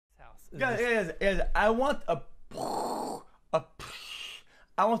Guys, I want a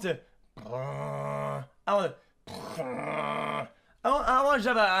I want to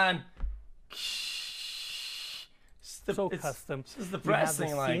have a so custom. It's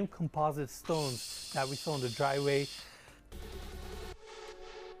depressing. We have the same composite stones that we saw in the driveway.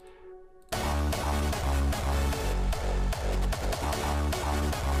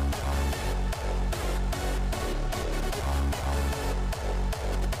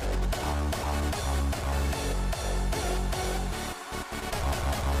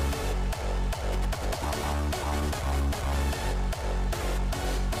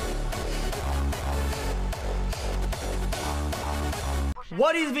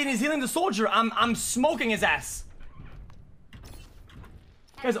 What he's been is healing the soldier. I'm smoking his ass.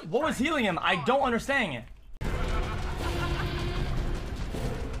 Guys, what was healing him? I don't understand it.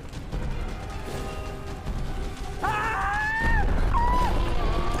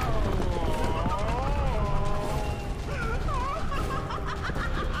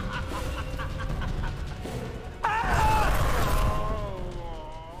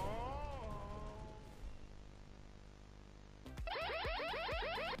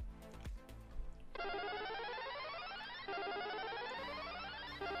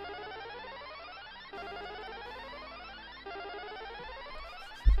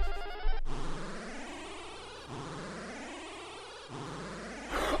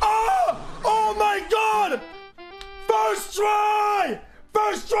 Oh my god! First try!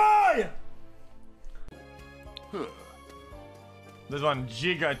 First try! This one,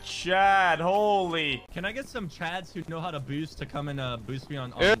 gigachad, holy. Can I get some chads who know how to boost to come and boost me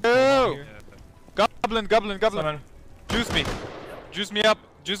on Ew! here? Goblin. Juice me. Juice me up.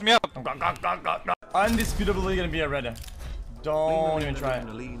 Undisputably gonna be a red. Don't even try it.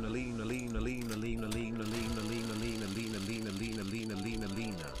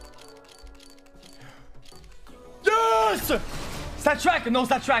 Yes! Stat tracker, no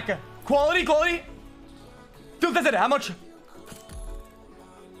stat tracker. Quality. Dude, that's it. How much?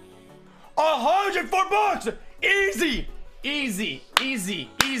 $104. Easy.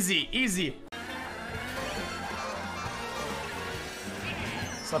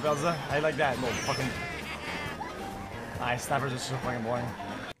 What's up, Bozzeh? How you like that? Little fucking... snipers are so fucking boring.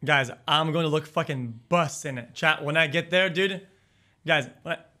 Guys, I'm going to look fucking bussin'. Chat, when I get there, dude. Guys,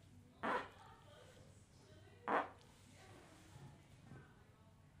 what?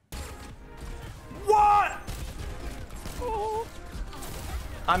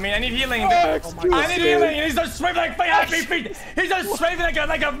 I mean, I need healing. I need healing. He's just strafing like happy feet. He's just strafing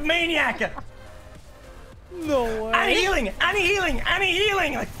like a maniac. No way. I need healing.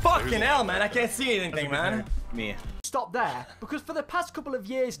 Like fucking hell, man. I can't see anything, man. Me. Stop there, because for the past couple of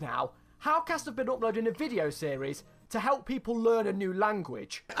years now, Howcast have been uploading a video series to help people learn a new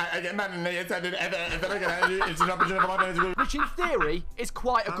language. Which in theory is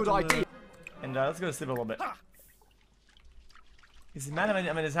quite a good idea. And let's go to sleep a little bit. Is he mad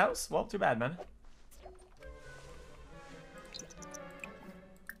I'm in his house? Well, too bad, man.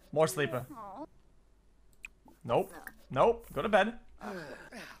 More sleeper. Nope. Go to bed.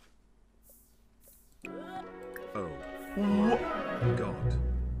 Oh. God.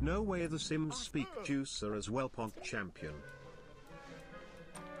 No way the Sims speak juicer as well, Pont champion.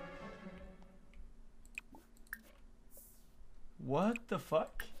 What the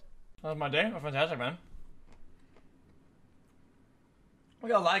fuck? That was my day. Oh, fantastic, man.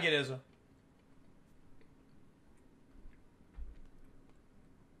 Look how lag it is.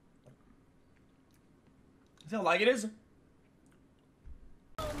 See how lag it is?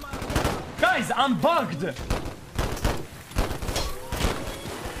 Guys, I'm bugged!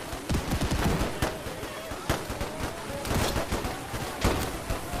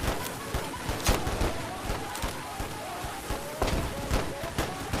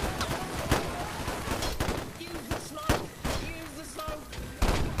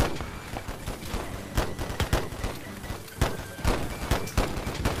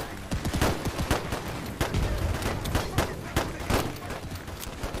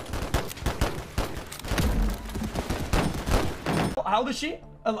 How old is she?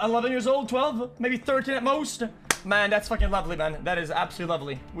 11 years old? 12? Maybe 13 at most? Man, that's fucking lovely, man. That is absolutely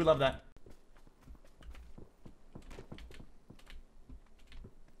lovely. We love that.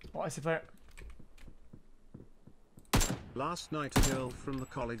 Oh, I see fire. Last night a girl from the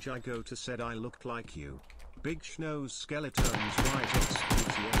college I go to said I looked like you. Big schnoz skeletons right at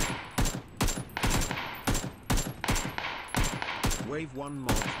Wave one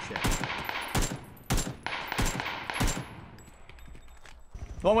mod check.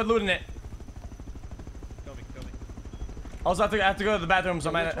 The one with loot in it. Kill me. Also, I have to go to the bathroom,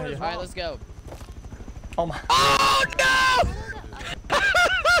 so man. All right, let's go. Oh my. Oh no!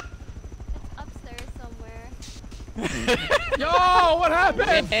 Upstairs somewhere. Yo, what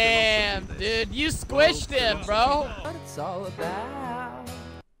happened? Damn, dude, you squished him, bro. What it's all about.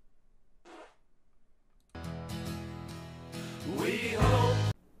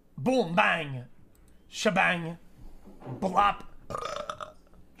 Boom, bang, shebang, blop.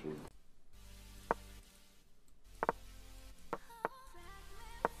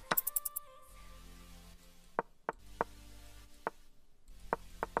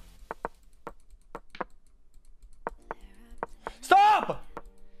 Stop!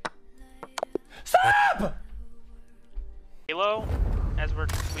 Stop! Halo, as we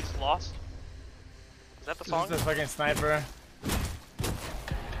lost. Is that the song? This is a fucking sniper.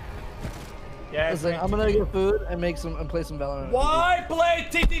 Yeah, Listen, I'm gonna get food and make some and play some Valorant. why play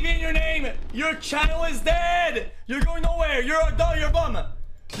TTV in your name? Your channel is dead. You're going nowhere. You're a dog. You're a bum.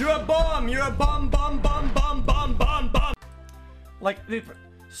 You're a bum. You're a bum. Like, dude,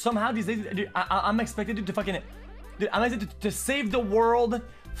 somehow these days, dude, I'm expected to fucking, dude, I'm expected to save the world,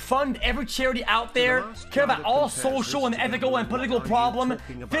 fund every charity out there, care about all social and ethical and political problem,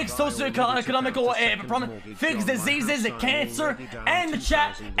 fix socio-economical problem, fix diseases, cancer, and the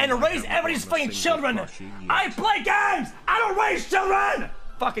chat, and raise everybody's fucking children. I play games. I don't raise children.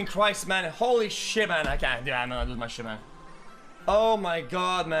 Fucking Christ, man. Holy shit, man. I can't. Dude, I'm gonna lose my shit, man. Oh my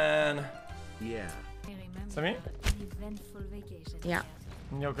god, man. Yeah. Sammy? Yeah.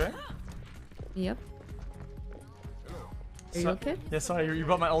 You okay? Yep. Are you okay? Yeah, sorry, you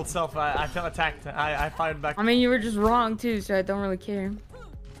brought my old self. I felt attacked. I fired back. I mean, you were just wrong too, so I don't really care.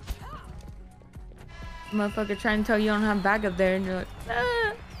 Motherfucker trying to tell you don't have backup there, and you're like,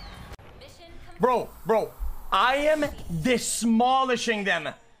 ah. Bro, I am demolishing them.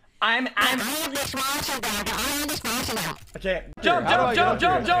 I'm demolishing them. Okay, jump! No hay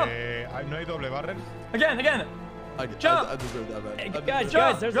doble barrel. Again. Jump!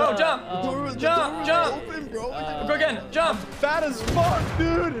 Guys, there's go, a, jump! Jump! Go again, jump! Fat as fuck,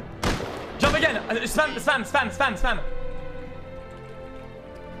 dude. Jump again! Spam!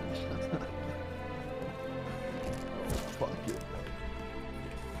 Fuck it.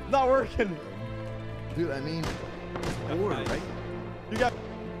 Not working. Dude, I mean, right?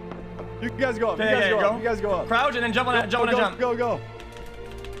 You guys go up. Okay, You guys go up. Crouch and then jump on a jump. Go.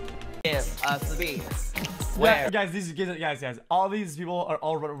 Yes, speed. Yeah, guys, all these people are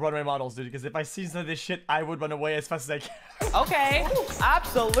all runaway models, dude. Because if I see some of this shit, I would run away as fast as I can. Okay,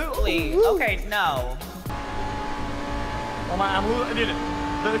 absolutely. Okay, no. Oh my, I'm losing, dude.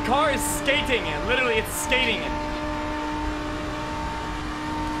 The car is skating. Literally, it's skating.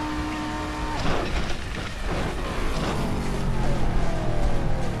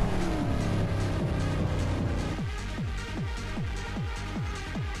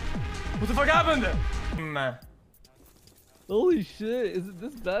 What the fuck happened? holy shit! Is it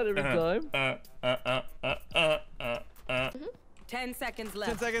this bad every time? 10 seconds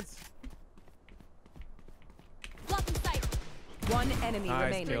left. 10 seconds. Blocking sight. One enemy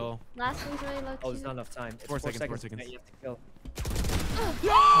remaining. Kill. Last one's really low. Oh, there's not enough time. It's 4 seconds. You have to kill.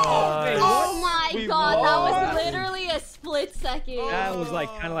 Oh my god, that was literally a split second. That was like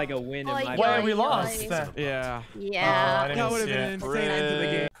kind of like a win in my Why we lost? Yeah. Yeah. That would have been an insane end to the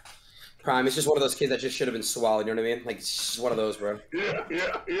game. Prime, it's just one of those kids that just should have been swallowed, you know what I mean? Like, it's just one of those, bro. Yeah.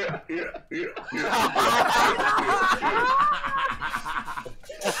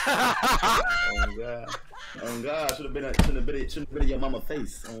 Oh God, shouldn't have been in your mama's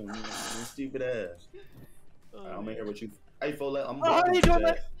face. Oh, you stupid ass. I'm in here with you. Hey, Follett, I'm blocking you.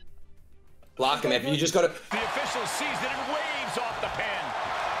 Block him, if you just gotta. The official sees that it waves off the pin.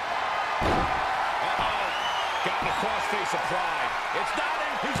 Got a crossface applied. It's not in.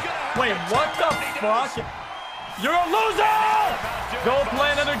 He's gonna. Wait, what the fuck? You're a loser! Go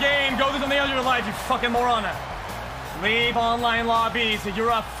play another game. Go do something else in your life, you fucking moron. Leave online lobbies.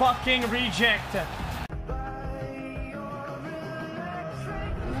 You're a fucking reject.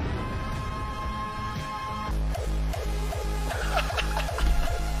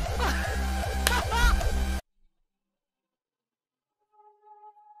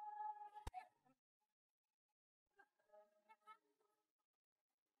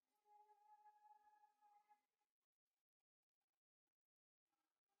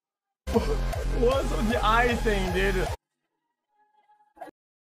 What's with the eye thing, dude?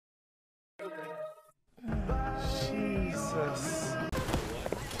 Jesus.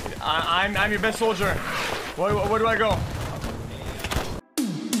 I'm your best soldier. Where do I go?